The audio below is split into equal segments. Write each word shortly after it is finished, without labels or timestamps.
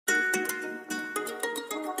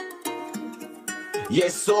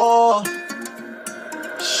Yes, sir.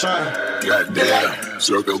 Shawn. Goddamn,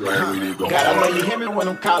 circle man, we need to go God, I know hard. you hear me when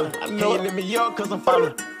I'm calling. Can you let me up, cause I'm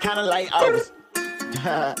falling. Kinda like August.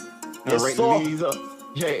 Yes, sir.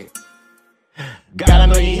 Yeah. God, I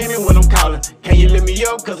know you hear me when I'm calling. Can you lift me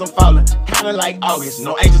up, cause I'm falling. Kinda like August.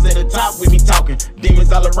 No angels at the top, we be talking.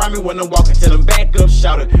 Demons all around me when I'm walking. Tell them back up,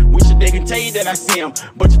 shout it. Wish they can tell you that I see them,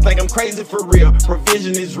 but you think I'm crazy for real.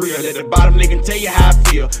 Provision is real. At the bottom, they can tell you how I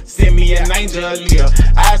feel. Send me an angel,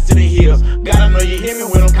 Aaliyah. Eyes to the hills. God, I know you hear me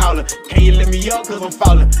when I'm calling. Can you lift me up, cause I'm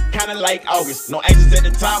falling. Kinda like August. No angels at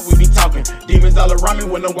the top, we be talking. Demons all around me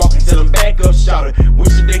when I'm walking. Tell them back up, shout it.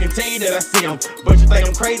 Wish they can tell you that I see them, but you think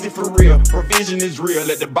I'm crazy for real. Provision is real.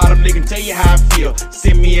 At the bottom, they can tell you how I feel.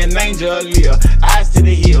 Send me an angel, Aaliyah. Eyes to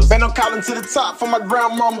the hills. Man, I'm calling to the top for my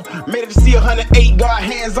grandmama. Made it to see 108, got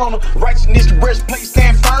hands on her. Righteousness, the breastplate,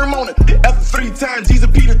 stand firm on it. After 3 times, Jesus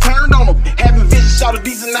Peter turned on him. Having vision, shout out,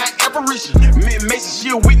 these are not apparitions. Mason, she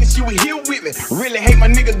a witness, she was here with me. Really hate my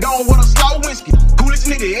nigga gone with a slow whiskey. Coolest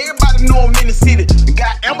nigga, everybody know him in the city.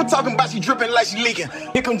 Got Amber talking about she dripping like she leaking.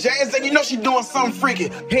 Here come Jazz, and you know she doing something freaky.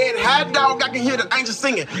 Head high, dog, I can hear the angels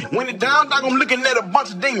singing. When it down, dog, I'm looking at a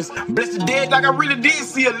bunch of demons. Bless the dead, dog, I really did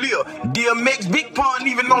see a live. DMX, Big Pun,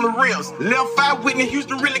 even on the rims. Left 5 Whitney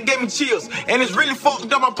Houston really gave me chills. And it's really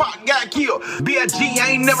fucked up, my pop got killed. B.I.G.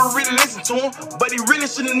 I ain't never really listened to him, but he really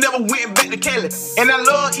should've never went back to Cali. And I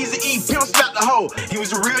love Easy E, Pimp Slap the hoe. He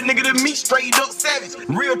was a real nigga to me, straight up savage.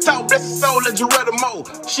 Real talk, bless his soul, let Geronimo.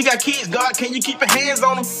 She got kids, God, can you keep your hands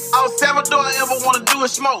on them? All Salvador I ever wanna do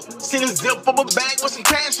is smoke. Send a zip up a bag with some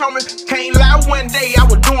cash on me. Can't lie, one day I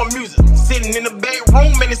was doing music. Sitting in the back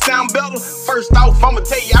room and it sound better. First off, I'ma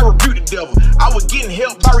tell you I rebuke the devil. I was getting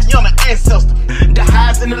help by Rihanna ancestor. The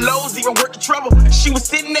highs and the lows, even worth the trouble. She was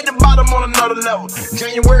sitting at the bottom on another level.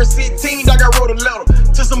 January 16th, I got wrote a letter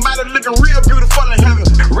to somebody looking real beautiful in heaven.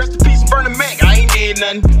 Rest in peace, Bernie Mac, I ain't did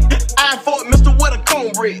nothing. I fought Mr. What a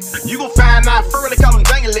cornbread. You gon' find out further, call him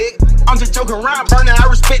Dang Leg. I'm just joking around, Bernie, I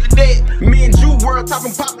respect the dead. Me and Jew world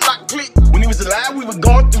talking pop like click. When he was alive, we were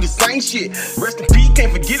going through the same shit. Rest in peace,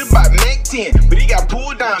 can't forget about Mac 10. But he got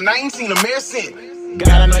pulled down, I ain't seen a man since.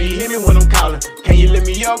 God, I know you hear me when I'm calling. Can you lift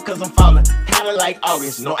me up, cause I'm falling. Kinda like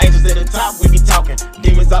August. No angels at the top, we be talking.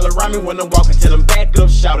 Demons all around me when I'm walking. Tell them back up,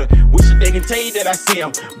 shout it. Wish they can tell you that I see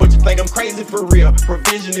them, but you think I'm crazy for real.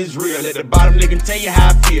 Provision is real. At the bottom, they can tell you how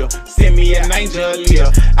I feel. Send me an angel,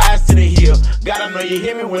 Aaliyah. Eyes to the hills. God, I know you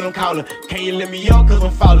hear me when I'm calling. Can you lift me up, cause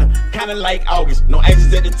I'm falling. Kinda like August. No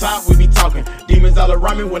angels at the top, we be talking. Demons all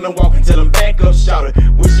around me when I'm walking. Tell them back up, shout it.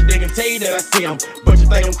 Wish they can tell you that I see them, but you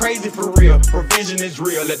think I'm crazy for real. Provision is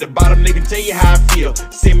real. At the bottom, they can tell you how I feel.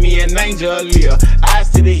 Send me an angel, Aaliyah. Eyes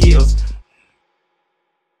to the hills.